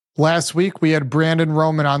Last week, we had Brandon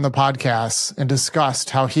Roman on the podcast and discussed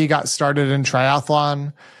how he got started in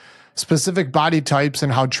triathlon, specific body types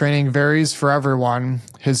and how training varies for everyone,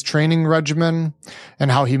 his training regimen,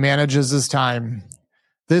 and how he manages his time.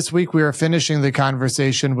 This week, we are finishing the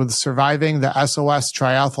conversation with surviving the SOS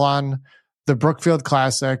Triathlon, the Brookfield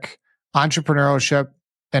Classic, entrepreneurship,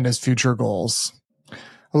 and his future goals. I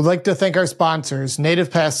would like to thank our sponsors,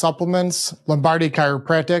 Native Pass Supplements, Lombardi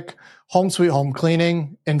Chiropractic, Home Sweet Home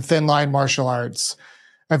Cleaning, and Thin Line Martial Arts.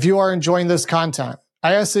 If you are enjoying this content,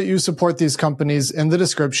 I ask that you support these companies in the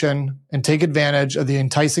description and take advantage of the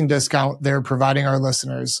enticing discount they're providing our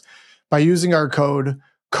listeners by using our code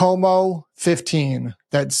COMO15.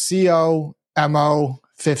 That's COMO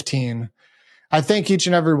 15. I thank each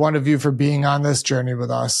and every one of you for being on this journey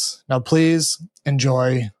with us. Now, please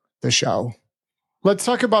enjoy the show. Let's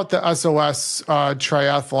talk about the SOS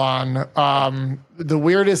triathlon. The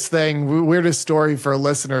weirdest story for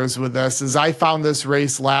listeners with this is I found this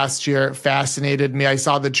race last year. It fascinated me. I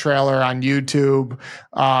saw the trailer on YouTube.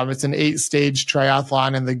 It's an 8-stage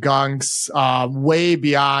triathlon in the Gunks, way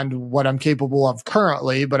beyond what I'm capable of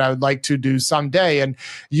currently, but I would like to do someday. And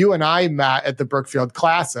you and I met at the Brookfield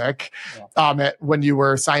Classic when you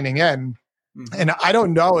were signing in. And I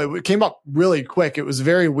don't know, it came up really quick. It was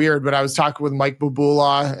very weird, but I was talking with Mike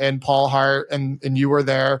Bubula and Paul Hart and you were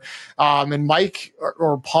there. And Mike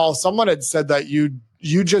or Paul, someone had said that you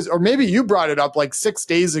just, or maybe you brought it up like 6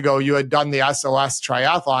 days ago, you had done the SOS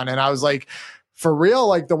triathlon. And I was like, for real,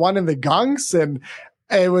 like the one in the Gunks? And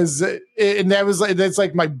that's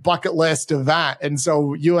like my bucket list event. And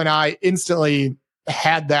so you and I instantly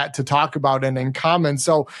had that to talk about and in common.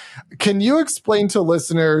 So can you explain to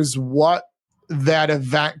listeners what that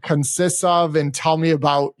event consists of and tell me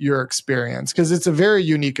about your experience? Because it's a very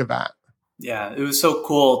unique event. Yeah, it was so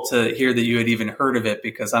cool to hear that you had even heard of it,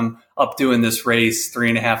 because I'm up doing this race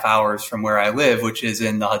 3.5 hours from where I live, which is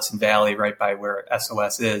in the Hudson Valley, right by where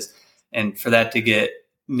SOS is. And for that to get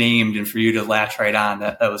named and for you to latch right on,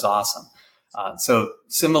 that was awesome. So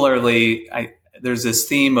similarly, there's this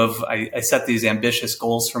theme of I set these ambitious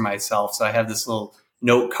goals for myself. So I have this little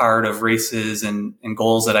note card of races and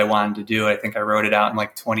goals that I wanted to do. I think I wrote it out in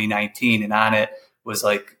like 2019, and on it was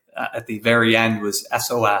like at the very end was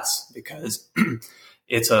SOS, because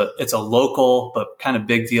it's a local but kind of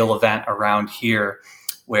big deal event around here,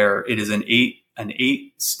 where it is an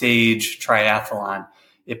 8-stage triathlon.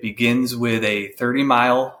 It begins with a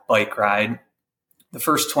 30-mile bike ride. The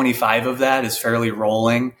first 25 of that is fairly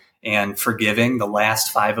rolling and forgiving. The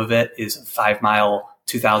last 5 of it is a 5-mile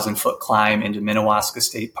 2,000-foot climb into Minnewaska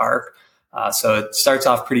State Park. So it starts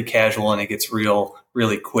off pretty casual and it gets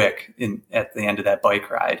really quick at the end of that bike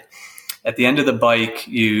ride. At the end of the bike,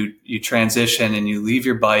 you transition and you leave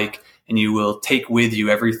your bike, and you will take with you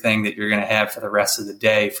everything that you're going to have for the rest of the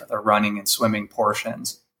day for the running and swimming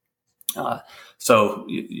portions. So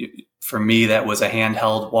for me, that was a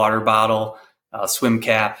handheld water bottle, swim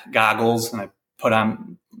cap, goggles, and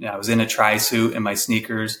I was in a tri-suit and my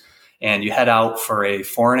sneakers. And you head out for a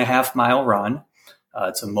 4.5-mile run.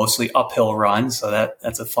 It's a mostly uphill run, so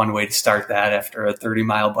that's a fun way to start that after a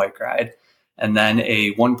 30-mile bike ride. And then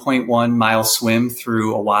a 1.1-mile swim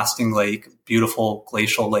through Owasting Lake, beautiful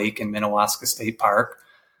glacial lake in Minnewaska State Park,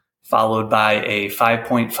 followed by a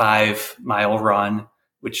 5.5-mile run,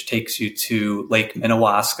 which takes you to Lake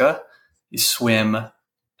Minnewaska. You swim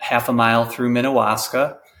 0.5 mile through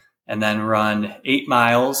Minnewaska, and then run 8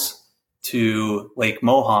 miles to Lake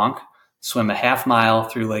Mohonk, swim 0.5 mile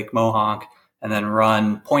through Lake Mohonk, and then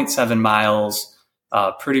run 0.7 miles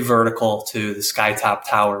pretty vertical to the Skytop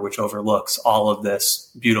Tower, which overlooks all of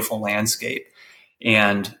this beautiful landscape.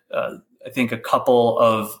 And I think a couple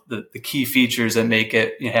of the key features that make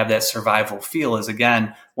it have that survival feel is,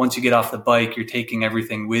 again, once you get off the bike, you're taking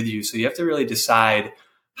everything with you. So you have to really decide,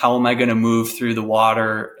 how am I going to move through the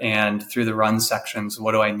water and through the run sections?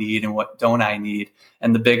 What do I need and what don't I need?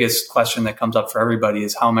 And the biggest question that comes up for everybody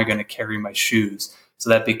is, how am I going to carry my shoes? So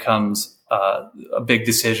that becomes a big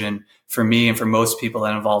decision for me and for most people.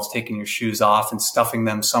 That involves taking your shoes off and stuffing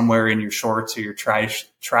them somewhere in your shorts or your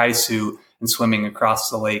tri-suit and swimming across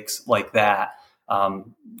the lakes like that.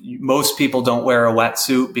 Most people don't wear a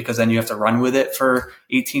wetsuit, because then you have to run with it for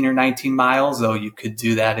 18 or 19 miles, though you could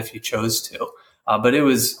do that if you chose to. But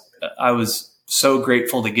I was so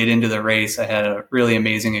grateful to get into the race. I had a really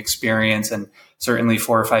amazing experience, and certainly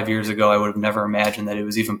 4 or 5 years ago, I would have never imagined that it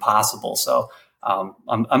was even possible. So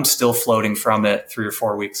I'm still floating from it 3 or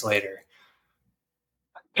 4 weeks later.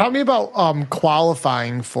 Tell me about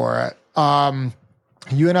qualifying for it.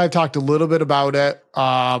 You and I talked a little bit about it.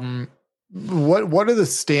 What are the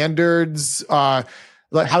standards? How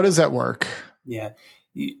does that work? Yeah.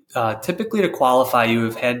 Typically to qualify, you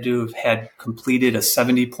have had to have had completed a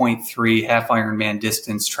 70.3 half Ironman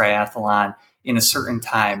distance triathlon in a certain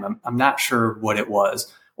time. I'm not sure what it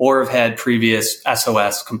was, or have had previous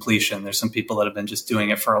SOS completion. There's some people that have been just doing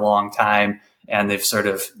it for a long time and they've sort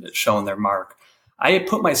of shown their mark. I had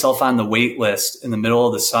put myself on the wait list in the middle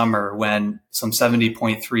of the summer when some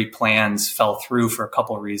 70.3 plans fell through for a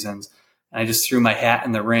couple of reasons. And I just threw my hat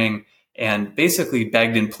in the ring and basically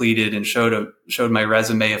begged and pleaded and showed my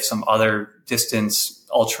resume of some other distance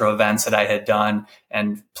ultra events that I had done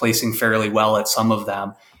and placing fairly well at some of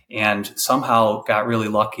them, and somehow got really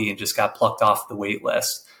lucky and just got plucked off the wait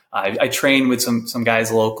list. I train with some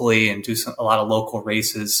guys locally and do a lot of local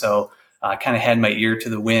races. So I kind of had my ear to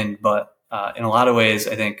the wind, but in a lot of ways,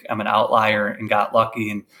 I think I'm an outlier and got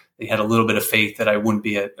lucky, and they had a little bit of faith that I wouldn't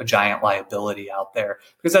be a giant liability out there,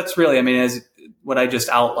 because that's really, I mean, as what I just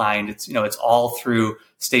outlined, it's all through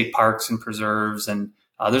state parks and preserves, and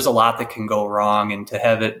there's a lot that can go wrong. And to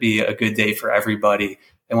have it be a good day for everybody,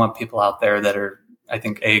 they want people out there that are, I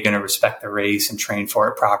think, going to respect the race and train for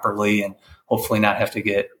it properly, and hopefully not have to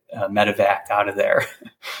get medevaced out of there.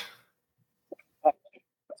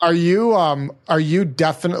 Are you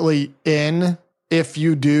definitely in if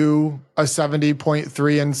you do a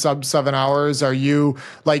 70.3 in sub 7 hours? Are you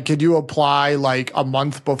like, could you apply like a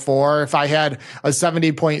month before? If I had a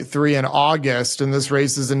 70.3 in August and this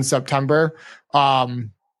race is in September, are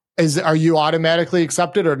you automatically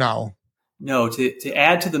accepted or no? No, to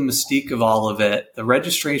add to the mystique of all of it, the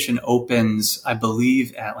registration opens, I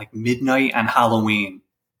believe, at like midnight on Halloween.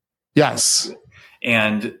 Yes.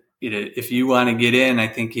 And if you want to get in, I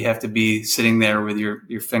think you have to be sitting there with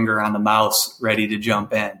your finger on the mouse, ready to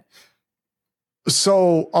jump in.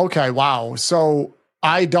 So, okay. Wow. So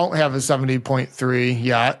I don't have a 70.3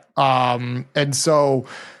 yet. And so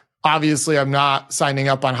obviously I'm not signing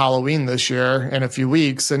up on Halloween this year in a few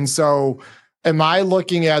weeks. And so am I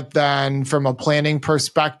looking at then from a planning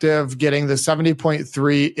perspective, getting the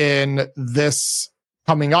 70.3 in this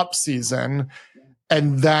coming up season?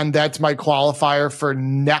 And then that's my qualifier for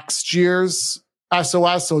next year's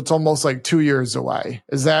SOS. So it's almost like 2 years away.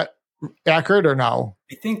 Is that accurate or no?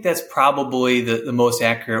 I think that's probably the most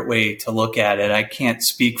accurate way to look at it. I can't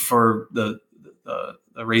speak for the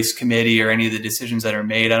race committee or any of the decisions that are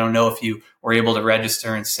made. I don't know if you were able to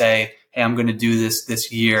register and say, hey, I'm going to do this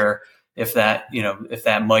year, if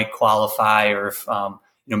that might qualify, or if,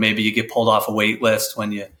 maybe you get pulled off a wait list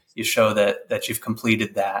when you show that you've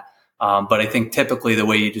completed that. But I think typically the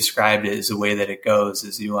way you described it is the way that it goes,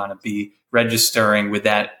 is you want to be registering with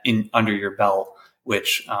that under your belt,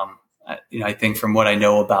 which, I think from what I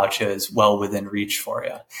know about you is well within reach for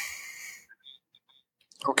you.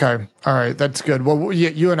 Okay. All right. That's good. Well,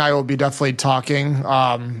 you and I will be definitely talking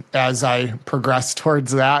as I progress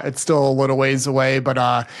towards that. It's still a little ways away,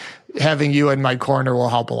 but having you in my corner will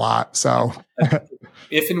help a lot. So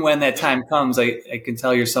if and when that time comes, I can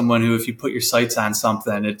tell you're someone who, if you put your sights on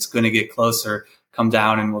something, it's going to get closer. Come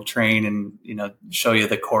down and we'll train and, show you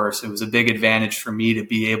the course. It was a big advantage for me to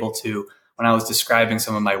be able to, when I was describing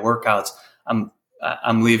some of my workouts,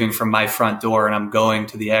 I'm leaving from my front door and I'm going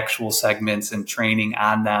to the actual segments and training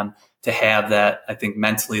on them, to have that. I think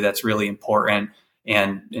mentally that's really important,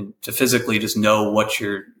 and to physically just know what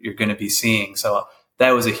you're going to be seeing. So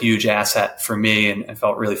that was a huge asset for me, and I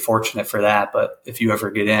felt really fortunate for that. But if you ever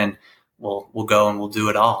get in, we'll go and we'll do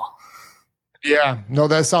it all. Yeah, no,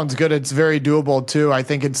 that sounds good. It's very doable too. I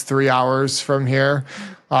think it's 3 hours from here.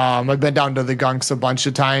 I've been down to the Gunks a bunch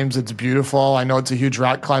of times. It's beautiful. I know it's a huge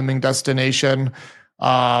rock climbing destination.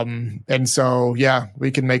 And so, yeah,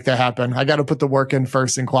 we can make that happen. I got to put the work in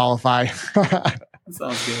first and qualify.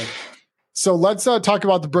 Sounds good. So let's talk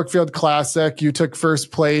about the Brookfield Classic. You took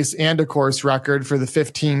first place and a course record for the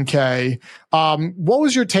 15K. What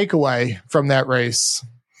was your takeaway from that race?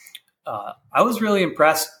 I was really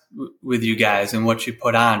impressed with you guys and what you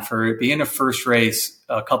put on. For it being a first race,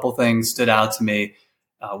 a couple things stood out to me.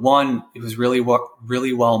 One, it was really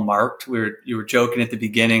well marked. You were joking at the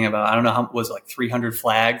beginning about, I don't know how it was, like 300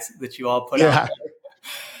 flags that you all put out.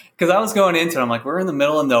 Because I was going into it, I'm like, we're in the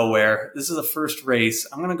middle of nowhere. This is the first race.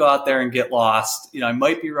 I'm going to go out there and get lost. I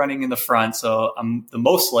might be running in the front, so I'm the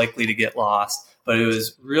most likely to get lost. But it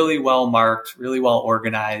was really well marked, really well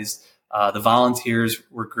organized. The volunteers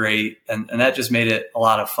were great, and that just made it a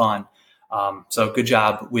lot of fun. So good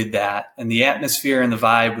job with that. And the atmosphere and the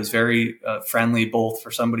vibe was very friendly, both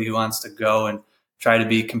for somebody who wants to go and try to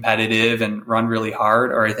be competitive and run really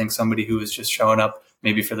hard, or I think somebody who was just showing up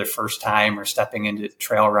maybe for their first time or stepping into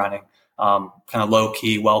trail running, kind of low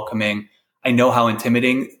key, welcoming. I know how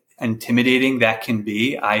intimidating that can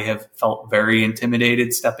be. I have felt very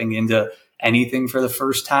intimidated stepping into anything for the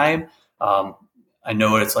first time. I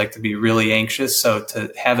know what it's like to be really anxious. So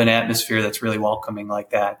to have an atmosphere that's really welcoming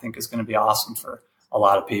like that, I think is going to be awesome for a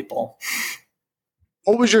lot of people.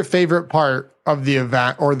 What was your favorite part of the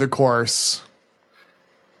event or the course?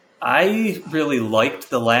 I really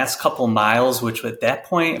liked the last couple miles, which at that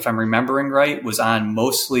point, if I'm remembering right, was on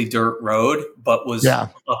mostly dirt road, but was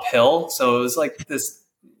uphill. So it was like this,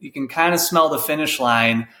 you can kind of smell the finish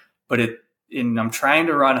line, but I'm trying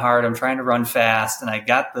to run hard. I'm trying to run fast. And I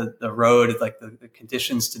got the road, like the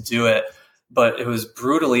conditions to do it, but it was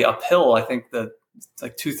brutally uphill. I think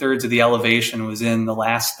like 2/3 of the elevation was in the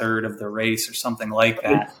last third of the race or something like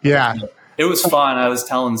that. Yeah. It was fun. I was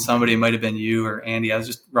telling somebody, it might have been you or Andy, I was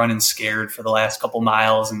just running scared for the last couple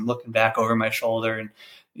miles and looking back over my shoulder. And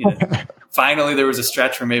finally there was a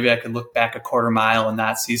stretch where maybe I could look back a quarter mile and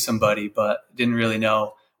not see somebody, but didn't really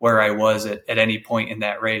know where I was at any point in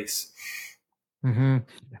that race. Mm-hmm.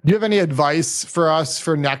 Do you have any advice for us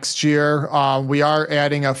for next year? We are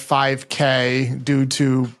adding a 5K due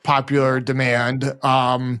to popular demand.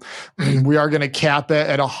 We are going to cap it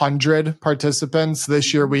at 100 participants.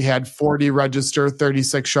 This year we had 40 register,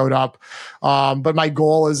 36 showed up. But my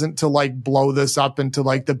goal isn't to like blow this up into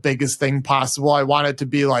like the biggest thing possible. I want it to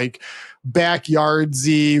be like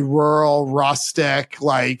backyardsy, rural, rustic,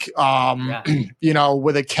 like,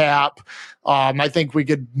 with a cap. I think we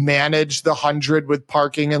could manage the 100 with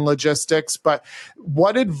parking and logistics, but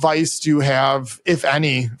what advice do you have, if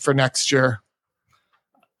any, for next year?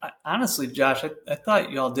 Honestly, Josh, I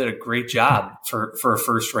thought y'all did a great job for a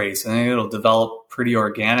first race. I think it'll develop pretty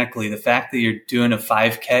organically. The fact that you're doing a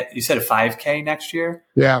 5K, you said a 5K next year?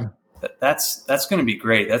 Yeah. That's going to be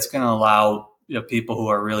great. That's going to allow people who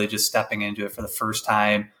are really just stepping into it for the first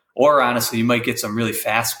time, or honestly, you might get some really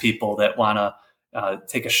fast people that want to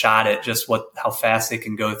take a shot at just how fast they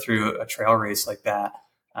can go through a trail race like that.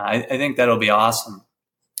 I think that'll be awesome.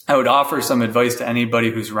 I would offer some advice to anybody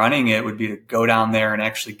who's running it would be to go down there and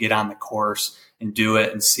actually get on the course and do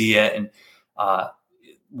it and see it. And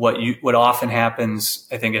what often happens,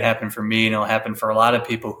 I think it happened for me and it'll happen for a lot of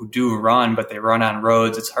people who do run, but they run on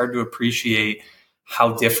roads. It's hard to appreciate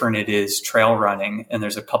how different it is trail running. And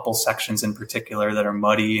there's a couple sections in particular that are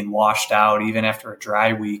muddy and washed out. Even after a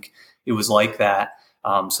dry week, it was like that.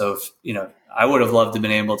 So I would have loved to have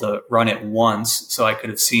been able to run it once so I could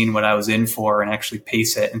have seen what I was in for and actually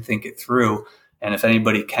pace it and think it through. And if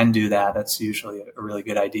anybody can do that, that's usually a really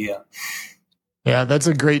good idea. Yeah, that's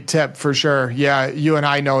a great tip for sure. Yeah, you and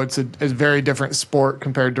I know it's a very different sport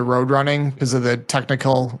compared to road running because of the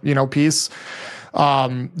technical, piece.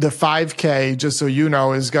 The 5K, just so you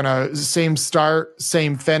know, is going to same start,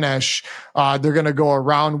 same finish. They're going to go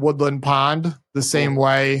around Woodland Pond the same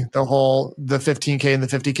way the 15K and the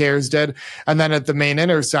 50Kers did. And then at the main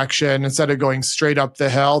intersection, instead of going straight up the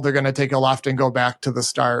hill, they're going to take a left and go back to the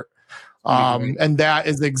start. And that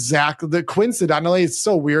is coincidentally, it's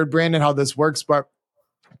so weird, Brandon, how this works, but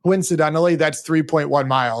coincidentally, that's 3.1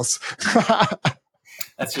 miles.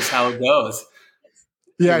 That's just how it goes.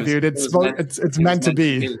 Yeah, dude, it's meant to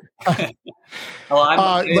be.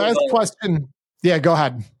 Last question. Yeah, go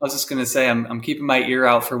ahead. I was just going to say, I'm keeping my ear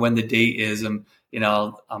out for when the date is. I'm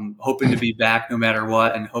hoping to be back no matter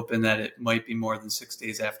what, and hoping that it might be more than 6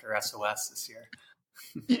 days after SOS this year.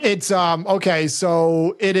 It's okay.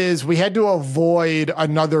 So it is. We had to avoid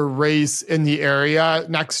another race in the area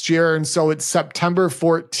next year, and so it's September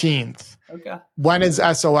 14th. Okay. When is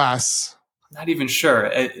SOS? Not even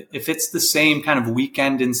sure. If it's the same kind of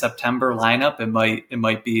weekend in September lineup, it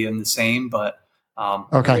might be in the same, but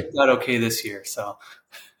okay, not okay this year. So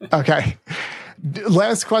okay.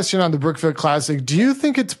 Last question on the Brookfield Classic. Do you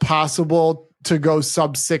think it's possible to go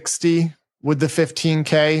sub 60 with the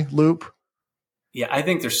 15K loop? Yeah, I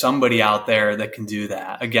think there's somebody out there that can do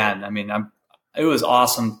that. Again, I mean, it was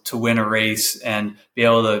awesome to win a race and be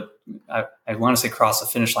able to, I want to say cross the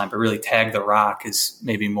finish line, but really tag the rock is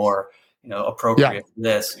maybe more appropriate for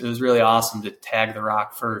this. It was really awesome to tag the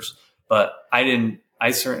rock first, but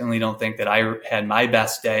I certainly don't think that I had my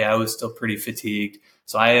best day. I was still pretty fatigued.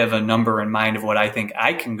 So I have a number in mind of what I think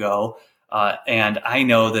I can go. And I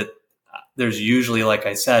know that there's usually, like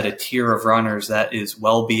I said, a tier of runners that is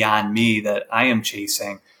well beyond me that I am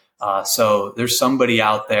chasing. So there's somebody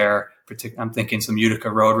out there, I'm thinking some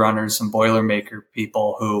Utica road runners, some Boilermaker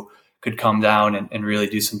people who could come down and really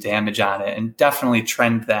do some damage on it and definitely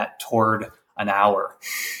trend that toward an hour.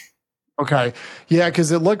 Okay. Yeah,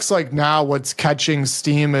 because it looks like now what's catching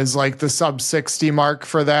steam is like the sub 60 mark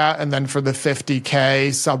for that. And then for the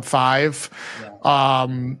 50K, sub 5. Yeah.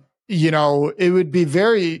 It would be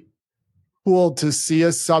very cool to see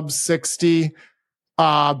a sub 60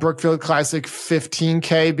 Brookfield Classic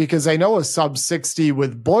 15K, because I know a sub 60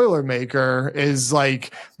 with Boilermaker is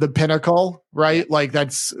like the pinnacle, right? Like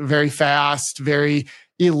that's very fast, very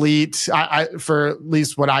elite, for at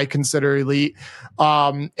least what I consider elite.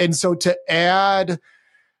 And so to add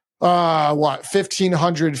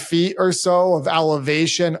 1,500 feet or so of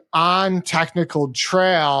elevation on technical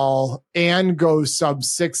trail and go sub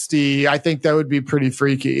 60, I think that would be pretty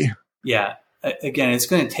freaky. Yeah. Again, it's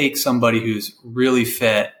going to take somebody who's really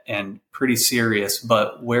fit and pretty serious,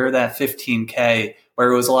 but where that 15K,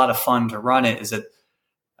 where it was a lot of fun to run it, is that,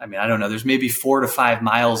 I mean, I don't know, there's maybe 4 to 5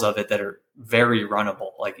 miles of it that are very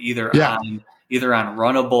runnable, like either on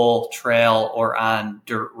runnable trail or on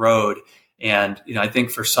dirt road. And, I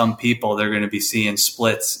think for some people, they're going to be seeing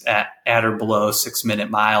splits at or below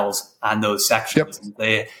 6-minute miles on those sections.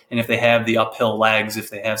 Yep. And if they have the uphill legs,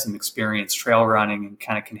 if they have some experience trail running and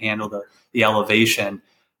kind of can handle the elevation,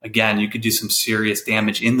 again, you could do some serious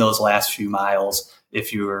damage in those last few miles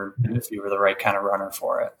if you were the right kind of runner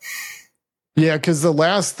for it. Yeah, because the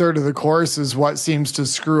last third of the course is what seems to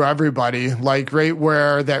screw everybody. Like right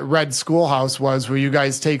where that red schoolhouse was, where you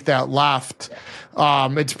guys take that left,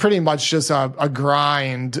 it's pretty much just a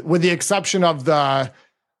grind, with the exception of the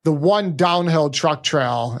one downhill truck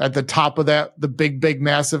trail at the top of that, the big,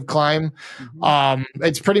 massive climb. Mm-hmm.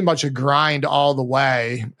 It's pretty much a grind all the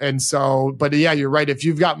way. And so, but yeah, you're right. If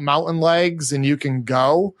you've got mountain legs and you can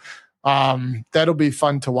go, that'll be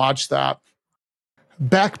fun to watch that.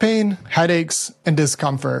 Back pain, headaches, and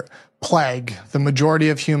discomfort plague the majority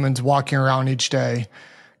of humans walking around each day.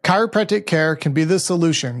 Chiropractic care can be the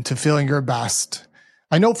solution to feeling your best.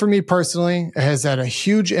 I know for me personally, it has had a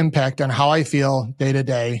huge impact on how I feel day to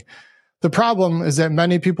day. The problem is that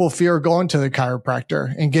many people fear going to the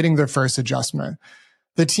chiropractor and getting their first adjustment.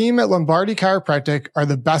 The team at Lombardi Chiropractic are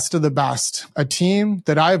the best of the best, a team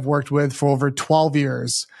that I've worked with for over 12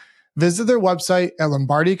 years. Visit their website at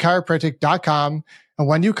lombardichiropractic.com, and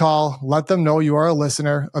when you call, let them know you are a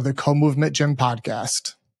listener of the Co-Movement Gym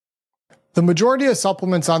podcast. The majority of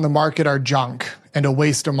supplements on the market are junk and a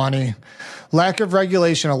waste of money. Lack of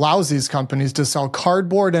regulation allows these companies to sell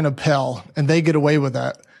cardboard and a pill, and they get away with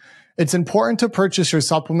it. It's important to purchase your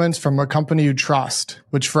supplements from a company you trust,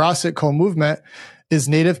 which for us at Co-Movement is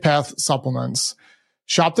Native Path Supplements.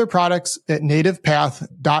 Shop their products at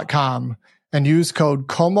nativepath.com and use code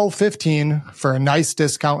COMO15 for a nice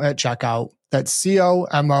discount at checkout. That's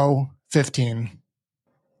COMO15.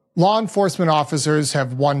 Law enforcement officers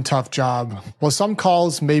have one tough job. While some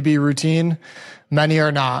calls may be routine, many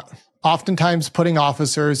are not, oftentimes putting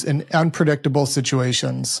officers in unpredictable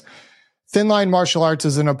situations. Thin Line Martial Arts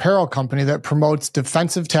is an apparel company that promotes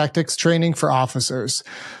defensive tactics training for officers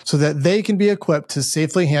so that they can be equipped to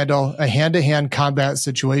safely handle a hand-to-hand combat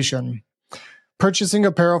situation. Purchasing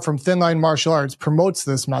apparel from Thin Line Martial Arts promotes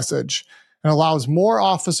this message and allows more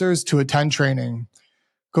officers to attend training.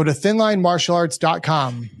 Go to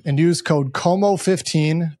thinlinemartialarts.com and use code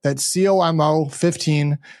COMO15, that's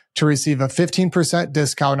COMO15, to receive a 15%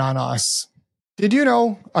 discount on us. Did you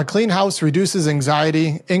know a clean house reduces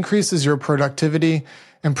anxiety, increases your productivity,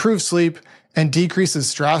 improves sleep, and decreases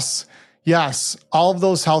stress? Yes, all of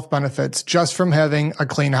those health benefits just from having a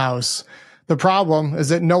clean house. The problem is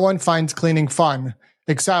that no one finds cleaning fun,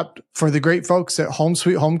 except for the great folks at Home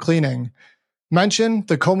Sweet Home Cleaning. Mention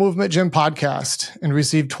the Co-Movement Gym podcast and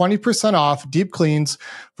receive 20% off deep cleans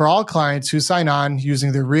for all clients who sign on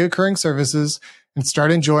using their reoccurring services and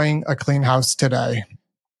start enjoying a clean house today.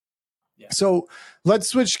 Yeah. So let's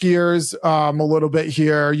switch gears a little bit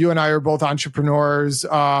here. You and I are both entrepreneurs.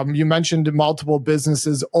 You mentioned multiple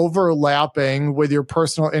businesses overlapping with your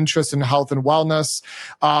personal interest in health and wellness.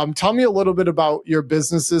 Tell me a little bit about your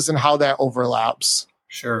businesses and how that overlaps.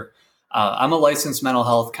 Sure. I'm a licensed mental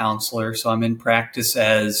health counselor, so I'm in practice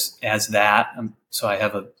as that. So I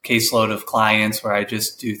have a caseload of clients where I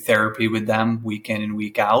just do therapy with them week in and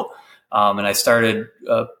week out. And I started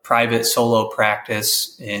a private solo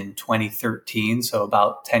practice in 2013, so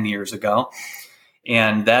about 10 years ago.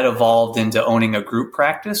 And that evolved into owning a group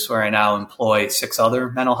practice where I now employ 6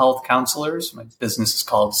 other mental health counselors. My business is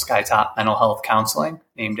called Skytop Mental Health Counseling,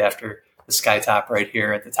 named after the Skytop right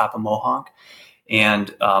here at the top of Mohawk.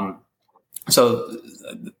 And so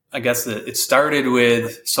I guess it started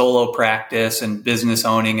with solo practice and business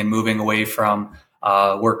owning and moving away from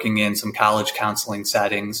working in some college counseling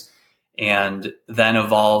settings, and then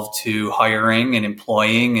evolved to hiring and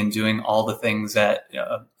employing and doing all the things that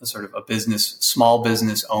sort of a small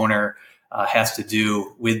business owner has to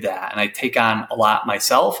do with that. And I take on a lot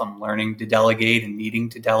myself. I'm learning to delegate and needing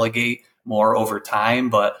to delegate more over time,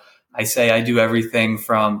 but I say I do everything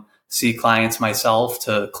from see clients myself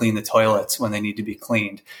to clean the toilets when they need to be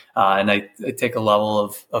cleaned. And I take a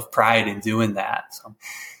level of pride in doing that. So.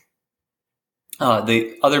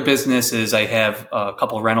 The other business is I have a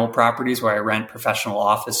couple of rental properties where I rent professional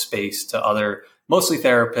office space to other, mostly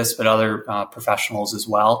therapists, but other professionals as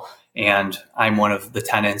well. And I'm one of the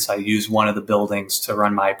tenants. I use one of the buildings to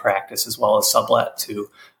run my practice as well as sublet to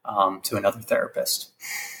another therapist.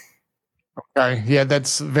 Okay. Yeah,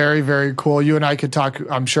 that's very, very cool. You and I could talk,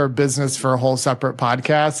 I'm sure, business for a whole separate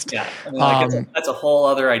podcast. Yeah. I mean, that's a whole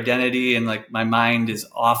other identity. And like my mind is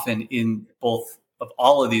often in both of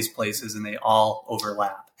all of these places and they all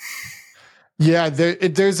overlap. Yeah,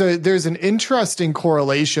 there's an interesting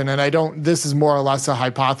correlation, and this is more or less a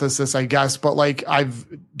hypothesis, I guess, but like I've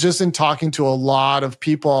just in talking to a lot of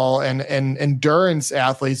people and endurance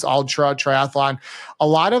athletes, ultra triathlon, a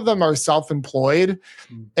lot of them are self-employed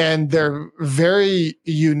and they're very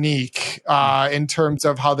unique in terms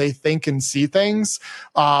of how they think and see things.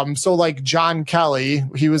 So like John Kelly,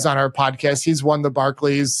 he was on our podcast. He's won the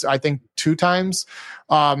Barclays, I think 2 times.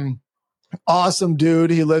 Awesome dude.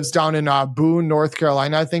 He lives down in Boone, North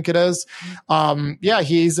Carolina, I think it is. Yeah,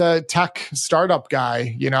 he's a tech startup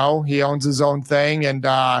guy. You know, he owns his own thing, and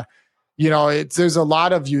there's a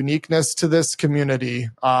lot of uniqueness to this community.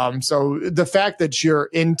 So the fact that you're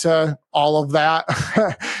into all of that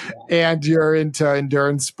and you're into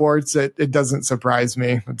endurance sports, it doesn't surprise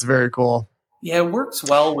me. It's very cool. Yeah, it works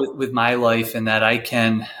well with my life in that I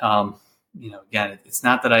can. Again, it's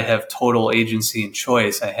not that I have total agency and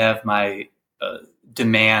choice. I have my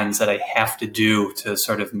demands that I have to do to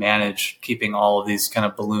sort of manage keeping all of these kind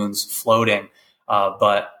of balloons floating.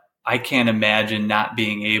 But I can't imagine not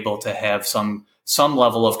being able to have some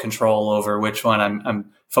level of control over which one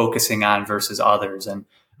I'm focusing on versus others. And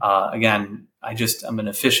again, I'm an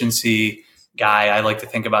efficiency guy. I like to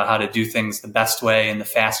think about how to do things the best way and the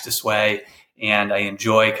fastest way. And I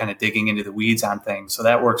enjoy kind of digging into the weeds on things. So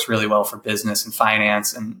that works really well for business and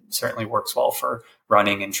finance, and certainly works well for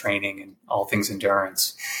running and training and all things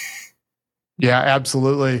endurance. Yeah,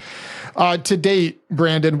 absolutely. To date,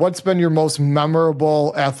 Brandon, what's been your most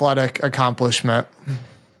memorable athletic accomplishment?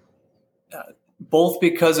 Both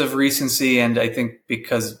because of recency and I think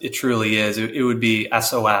because it truly is. It would be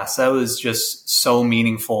SOS. That was just so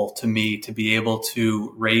meaningful to me to be able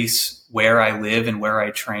to race where I live and where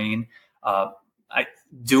I train.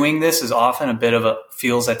 Doing this is often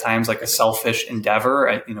feels at times like a selfish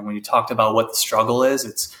endeavor. When you talked about what the struggle is,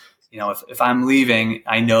 it's, if I'm leaving,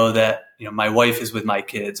 I know that, my wife is with my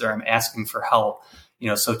kids or I'm asking for help,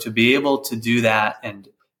 so to be able to do that, and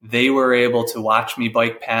they were able to watch me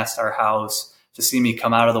bike past our house, to see me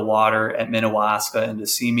come out of the water at Minnewaska and to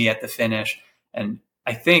see me at the finish. And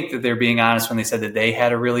I think that they're being honest when they said that they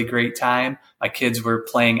had a really great time. My kids were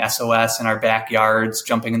playing SOS in our backyards,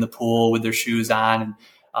 jumping in the pool with their shoes on. And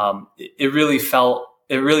it really felt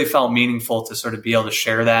meaningful to sort of be able to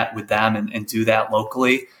share that with them and do that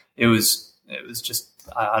locally. It was just,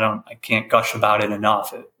 I can't gush about it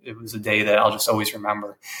enough. It was a day that I'll just always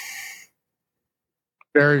remember.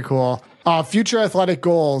 Very cool. Future athletic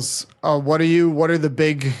goals. What are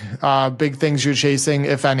the big things you're chasing,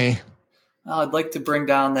 if any? I'd like to bring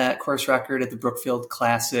down that course record at the Brookfield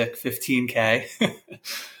Classic 15K.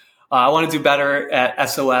 I want to do better at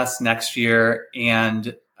SOS next year.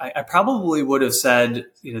 And I probably would have said,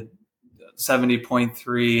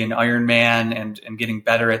 70.3 and Ironman and getting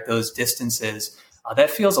better at those distances. That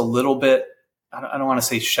feels a little bit, I don't want to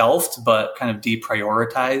say shelved, but kind of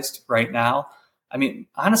deprioritized right now. I mean,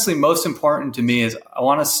 honestly, most important to me is I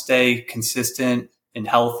want to stay consistent and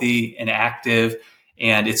healthy and active.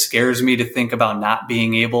 And it scares me to think about not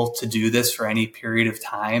being able to do this for any period of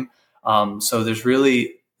time. So there's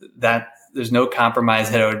no compromise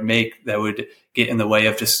that I would make that would get in the way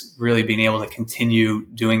of just really being able to continue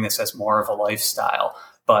doing this as more of a lifestyle.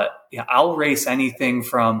 But I'll race anything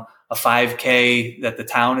from a 5K that the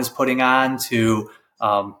town is putting on to,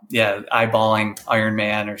 eyeballing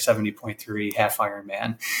Ironman or 70.3 half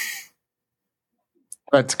Ironman.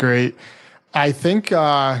 That's great. I think,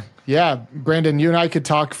 Brandon, you and I could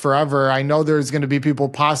talk forever. I know there's going to be people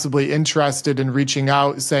possibly interested in reaching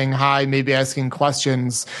out, saying hi, maybe asking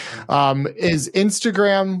questions. Is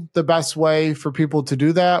Instagram the best way for people to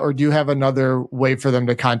do that? Or do you have another way for them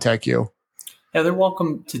to contact you? Yeah, they're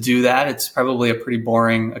welcome to do that. It's probably a pretty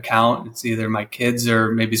boring account. It's either my kids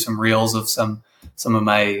or maybe some reels of some of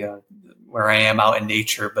my, where I am out in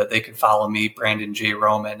nature, but they can follow me, Brandon J.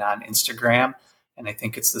 Roman, on Instagram. And I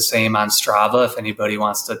think it's the same on Strava if anybody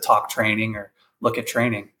wants to talk training or look at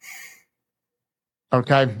training.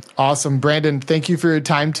 Okay, awesome. Brandon, thank you for your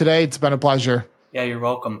time today. It's been a pleasure. Yeah, you're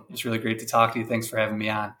welcome. It's really great to talk to you. Thanks for having me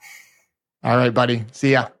on. All right, buddy.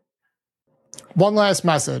 See ya. One last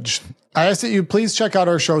message. I ask that you please check out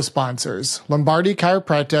our show sponsors, Lombardi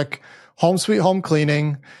Chiropractic, Home Sweet Home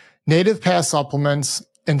Cleaning, Native Pass Supplements,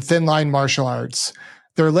 and Thin Line Martial Arts.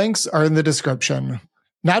 Their links are in the description.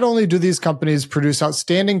 Not only do these companies produce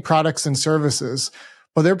outstanding products and services,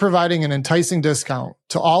 but they're providing an enticing discount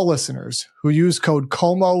to all listeners who use code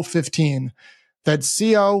COMO15. That's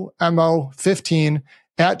COMO15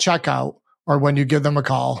 at checkout or when you give them a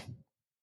call.